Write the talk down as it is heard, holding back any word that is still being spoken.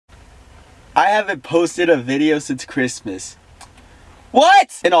I haven't posted a video since Christmas.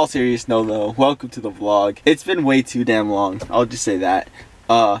 What? In all seriousness, no though. Welcome to the vlog. It's been way too damn long. I'll just say that.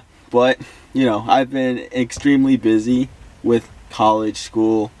 But, you know, I've been extremely busy with college,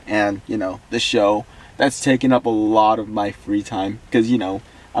 school, and, you know, the show. That's taken up a lot of my free time. Because, you know,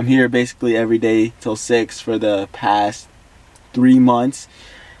 I'm here basically every day till 6 for the past 3 months.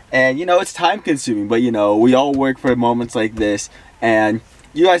 And, you know, it's time consuming. But, you know, we all work for moments like this. And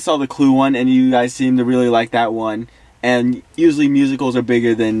you guys saw the Clue one, and you guys seem to really like that one. And usually musicals are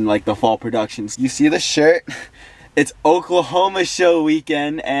bigger than like the fall productions. You see the shirt? It's Oklahoma show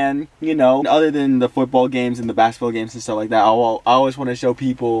weekend, and you know, other than the football games and the basketball games and stuff like that, I always want to show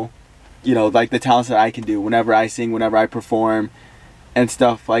people, you know, like the talents that I can do whenever I sing, whenever I perform, and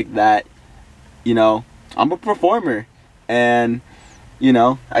stuff like that. You know, I'm a performer, and you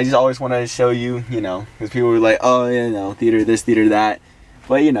know, I just always want to show you, you know, because people were like, oh, you know, theater this, theater that,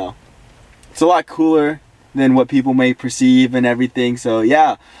 but you know, it's a lot cooler than what people may perceive and everything. So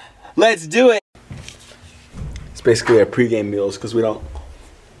yeah, let's do it. It's basically our pregame meals because we don't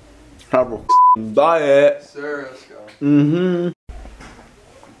have a diet. Sir, let's go.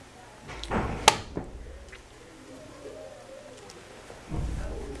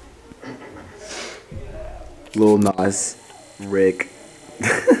 Lil Nas, Rick.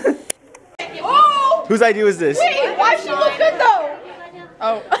 Oh! Whose idea was this? Wait, why she look good though?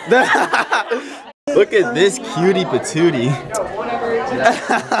 Oh. Look at this cutie patootie.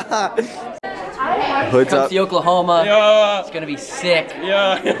 Hoods Comes up. to Oklahoma. Yeah. It's gonna be sick.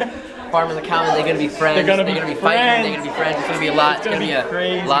 Yeah. Farm in the common, they're gonna be friends. They're gonna be fighting. friends. They're gonna be friends. It's gonna be a lot. It's gonna be a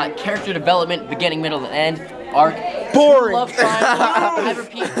crazy. lot. Character development, beginning, middle, and end. Arc. Boring. 2 love triangles. I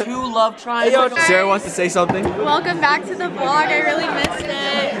repeat, 2 love triangles. Sarah wants to say something. Welcome back to the vlog. I really missed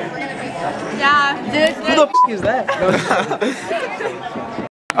it. Yeah. Who the f is that?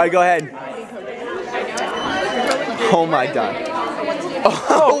 Alright, go ahead. Oh my god.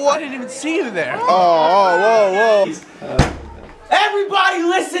 Oh, I didn't even see you there. Oh, whoa. Everybody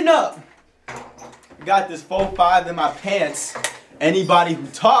listen up! I got this 4-5 in my pants. Anybody who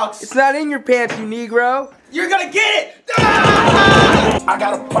talks, It's not in your pants, you Negro. you're gonna get it! Ah! I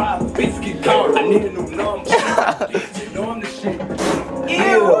got a problem, bitch, get gone. I need a new number. Bitch, you know I'm the shit.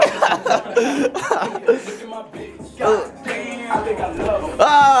 Ew! Look at my bitch. God damn, I think I love her.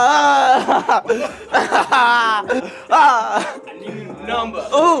 Ah! I need a new number.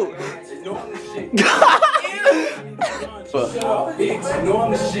 Ooh! You know I'm the shit. Bitch, you know I'm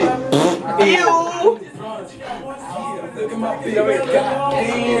the shit. Ew! Look at my bitch. God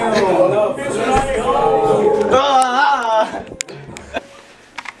damn, I love her. Ah!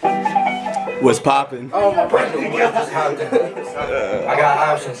 What's poppin'? Oh, my brother, what just happened? I got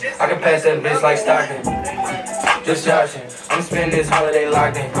options. I can pass that bitch like Stockton. Just joshing. I'm spending this holiday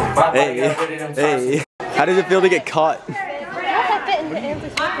locked in. My body got rid of them toxins. Hey. How does it feel to get caught? What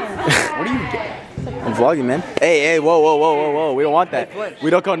are you doing? I'm vlogging, man. Hey, whoa. We don't want that.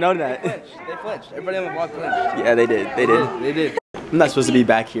 We don't condone that. They flinched. Everybody on the vlog flinched. Yeah, they did. They did. I'm not supposed to be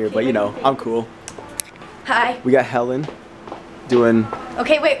back here, but you know, I'm cool. Hi. We got Helen doing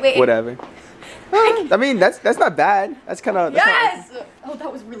Okay, wait. whatever. I mean, that's not bad. That's kind of. Yes! Oh, that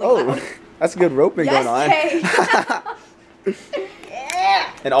was really loud. That's good roping Yes, going on. Kay.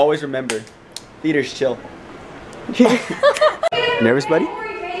 Yeah. And always remember, theater's chill. Nervous, buddy?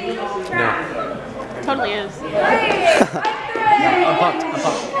 Totally is. I'm pumped.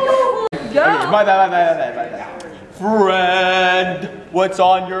 Okay, my bad. Friend, what's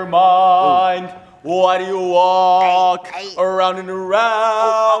on your mind? Why do you walk around and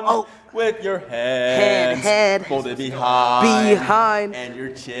around with your head folded behind and your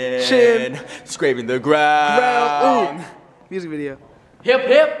chin scraping the ground? Ooh. Music video. Hip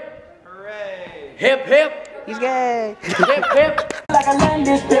hip. Hooray. Hip hip. He's gay. Hip hip.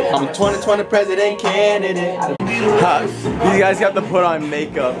 I'm a 2020 president candidate. These guys have to put on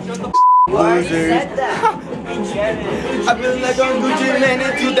makeup. Losers. I feel like I'm Gucci Man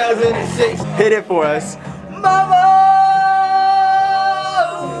in 2006. Hit it for us. Mama!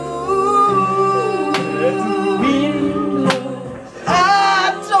 I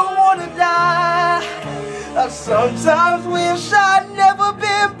don't wanna die. I sometimes wish I'd never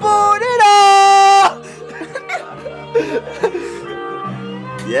been born at all.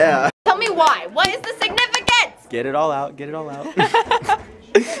 Yeah. Tell me why. What is the significance? Get it all out.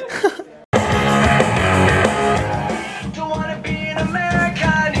 Don't wanna be an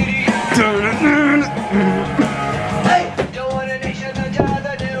American idiot. Hey, don't want a nation to drive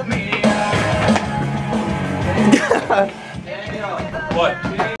the new media. What?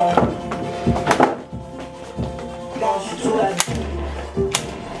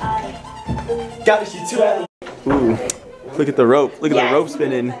 Got it, she 2 out of. Ooh, look at the rope. Look at the rope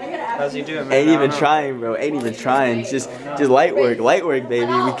spinning. How's he doing, man? Ain't even trying, bro. Ain't even trying. Just light work, baby.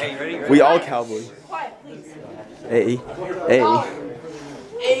 We all cowboys. Hey, hey.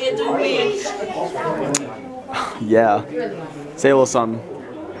 Yeah. Say a little something.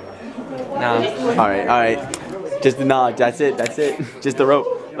 Nah. All right. Just the nod. That's it. Just the rope.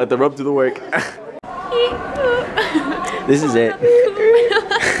 Let the rope do the work. This is it.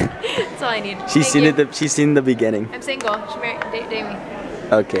 That's all I need. She's seen the beginning. I'm single. Date me.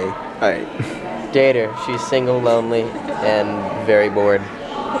 Okay. All right. Date her. She's single, lonely, and very bored.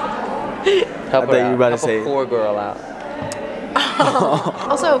 Help her you were about to out. say- Help a poor girl out.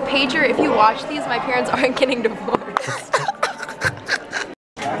 Also, Pager, if you watch these, my parents aren't getting divorced.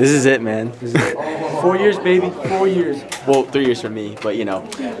 This is it, man. This is it. 4 years, baby. 4 years. Well, 3 years for me, but you know,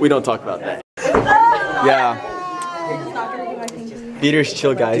 we don't talk about that. Yeah. Beaters,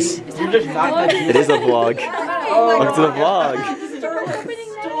 chill, guys. It is a vlog. Welcome to the vlog.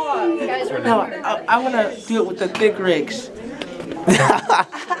 No, I want to deal with the thick rigs.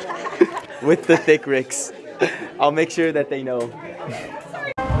 With the thick ricks. I'll make sure that they know.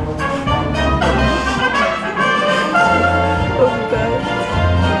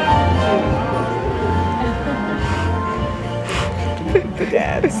 The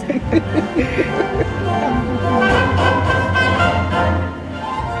dads.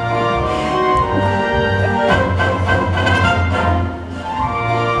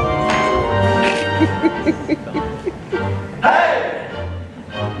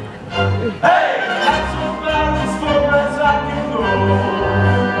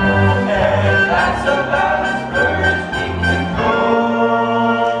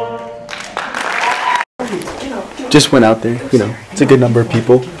 Just went out there, you know, it's a good number of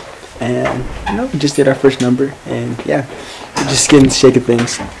people, and you know, we just did our first number, and yeah, we're just shaking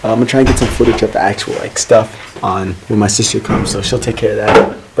things. I'm gonna try and get some footage of the actual like stuff on when my sister comes, so she'll take care of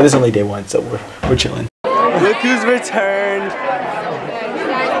that. But it's only day 1, so we're chilling. Look who's returned!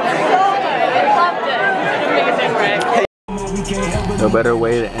 No better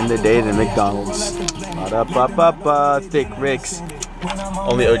way to end the day than McDonald's. Thick Ricks.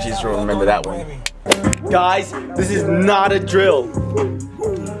 Only OGs will remember that one. Guys, this is not a drill.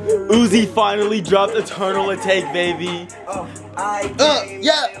 Uzi finally dropped Eternal Attack, baby.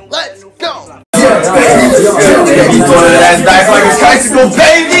 Yeah, let's go. That's nice like a tricycle,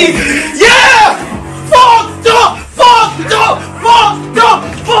 baby. Yeah! Fucked up, fucked up, fucked up,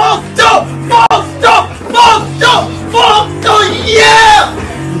 fucked up, fucked up, fucked up, fucked up, yeah!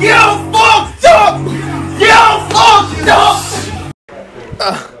 You fucked up! You fucked up!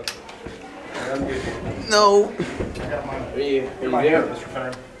 No. What are you doing?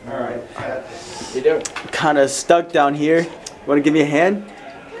 Alright. What you doing? Kind of stuck down here. Want to give me a hand?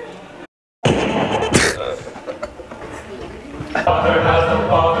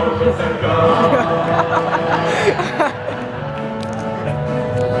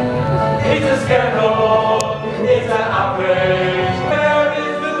 It's a scandal, it's an outrage. Where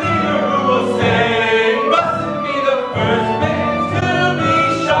is the leader who will say, mustn't be the first man to be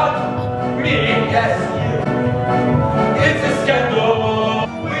shot? Me, yes, you. It's a scandal.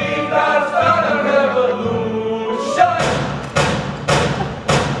 We gotta start a revolution.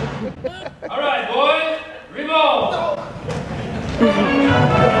 All right, boys, revolve.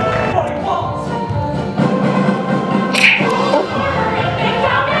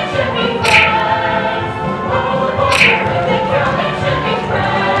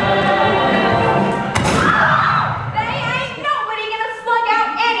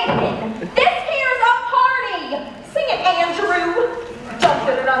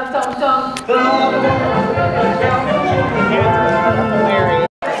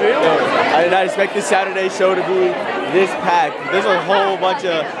 I did not expect this Saturday show to be this packed. There's a whole bunch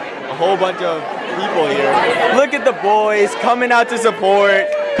of people here. Look at the boys coming out to support.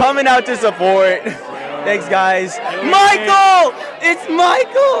 Thanks, guys. Michael! It's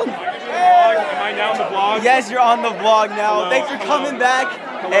Michael! Am I now on the vlog? Yes, you're on the vlog now. Hello, Thanks for hello. coming back.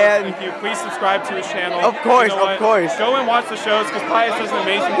 Hello, And thank you. Please subscribe to his channel. Of course, You know of what? course. Go and watch the shows because Pius does an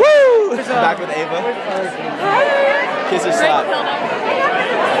amazing. woo! Back with Ava. Kiss or slap.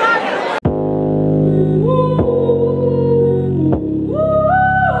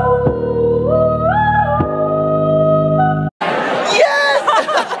 Yes!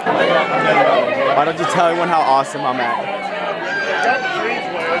 Why don't you tell everyone how awesome I'm at?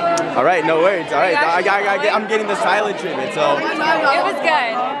 All right, no words. All right, I'm getting the silent treatment. So It was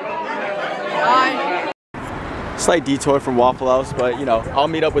good. Slight detour from Waffle House, but you know, I'll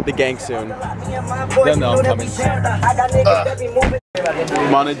meet up with the gang soon. They'll know I'm coming.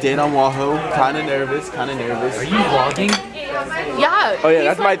 I'm on a date on Wahoo. Kinda nervous, kinda nervous. Are you vlogging? Yeah. Oh yeah,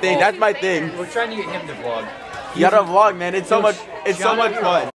 that's my thing, that's my thing. We're trying to get him to vlog. You gotta vlog, man, it's so much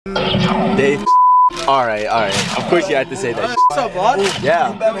fun. Dave. Alright. Of course you had to say that. What's up, vlog?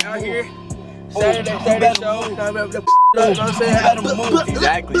 Yeah. Out here. Saturday show.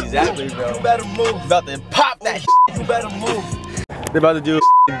 Exactly, bro. You better move. About to pop that. You better move. They're about to do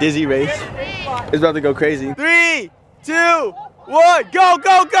a dizzy race. It's about to go crazy. 3, 2, 1, go!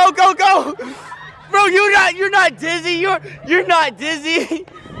 Bro, you're not dizzy. You're not dizzy.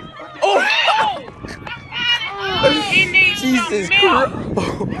 Oh! Jesus Christ.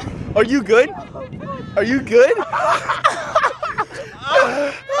 Are you good? Are you good?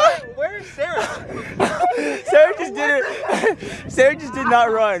 Where is Sarah? Sarah just did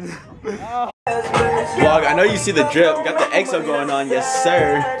not run. Vlog, I know you see the drip. Got the EXO going on, yes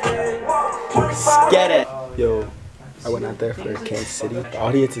sir. Let's get it. Yo, I went out there for Kansas City. The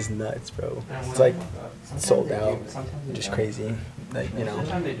audience is nuts, bro. It's like sold out, just crazy. Like, you know,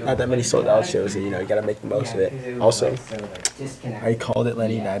 not that many sold out shows, and you know, you gotta make the most of it. Also, I called it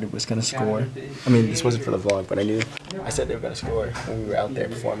Lenny United was gonna score. I mean, this wasn't for the vlog, but I said they were gonna score when we were out there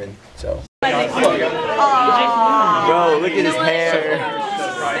performing, so. Bro, look at his hair.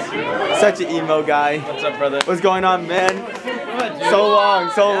 Such an emo guy. What's up, brother? What's going on, man? So long.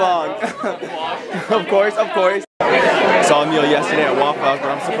 Of course. Saw Emil yesterday at Waffle House,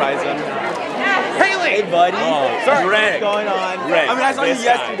 but I'm surprised him. Hey, buddy. Oh, What's going on? Rick, I mean, I saw you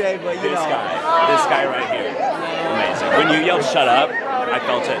yesterday, but you know. This guy right here. Amazing. When you yelled "shut up," I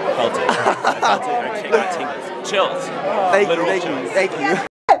felt it. I got tingles. Chills. Thank you.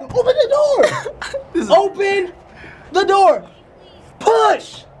 Open the door! Open the door!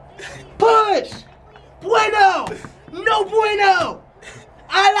 Push! Bueno! No bueno!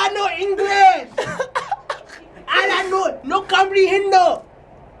 Ala no inglés! Ala no comprehendo!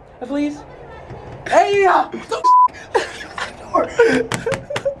 Please? Hey!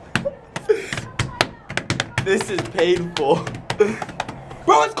 This is painful.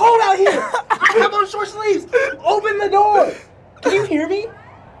 Bro, it's cold out here! I have on short sleeves! Open the door! Can you hear me?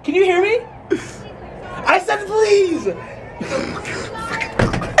 I said please!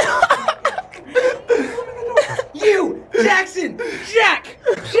 You! Jackson!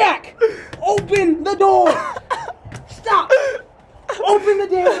 Jack! Open the door! Stop! Open the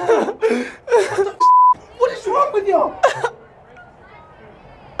damn door! What is wrong with y'all?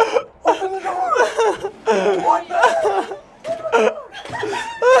 Open the door! What the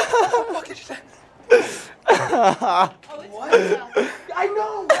fuck did you say? What? I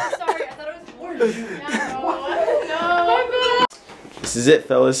know! Sorry, I thought it was orange. No. This is it,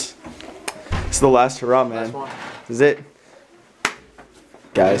 fellas. This is the last hurrah, man. This is it.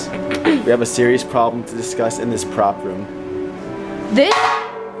 Guys, we have a serious problem to discuss in this prop room. This?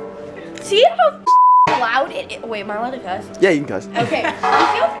 See how loud it is? Wait, am I allowed to cuss? Yeah, you can cuss. Okay. You see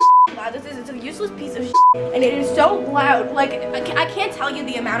how loud this is? It's a useless piece of shit, and it is so loud. Like, I can't tell you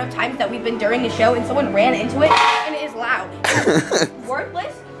the amount of times that we've been during the show and someone ran into it, and it is loud. It's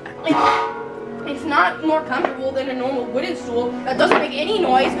worthless. It's not more comfortable than a normal wooden stool that doesn't make any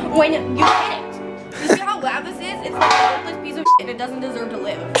noise when you hit it. You see how loud this is? It's like a worthless piece of shit, and it doesn't deserve to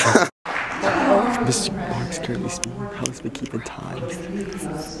live. Mr. Mark's currently speaking. How is we keeping time? 10 minutes,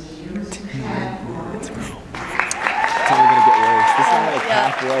 bro. It's only gonna get worse. This is like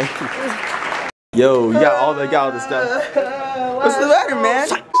halfway. Yo, you got all the stuff. What's the matter, man?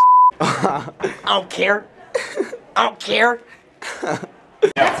 I don't care.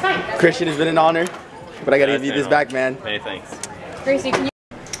 Christian, it's been an honor, but I gotta give you this back, man. Many thanks. Gracie, can you?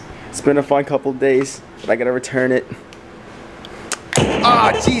 It's been a fun couple days, but I gotta return it.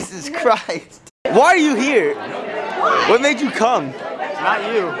 Oh, Jesus Christ. Why are you here? What made you come? Not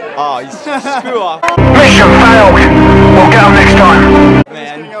you. Oh, you screw off. Mission failed. We'll get them next time.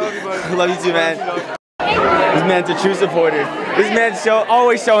 Man, I love you too, man. This man's a true supporter. This man's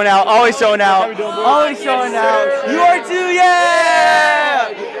always showing out. You are too, yeah!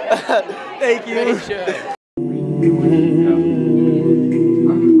 Thank you.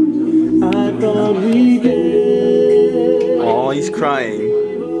 Oh, he's crying.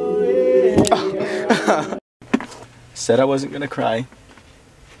 Said I wasn't gonna cry,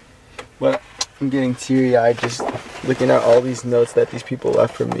 but I'm getting teary-eyed just looking at all these notes that these people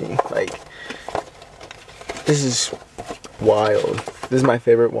left for me. Like, this is wild. This is my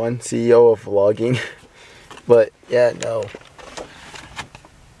favorite one, CEO of vlogging. But yeah, no.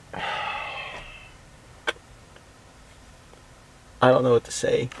 I don't know what to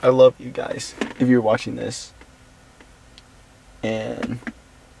say. I love you guys. If you're watching this,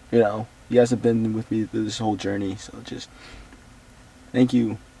 you know, you guys have been with me through this whole journey, so just thank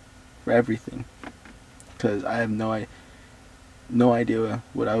you for everything, because I have no idea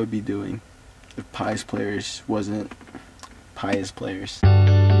what I would be doing if Pius Players wasn't Pius Players.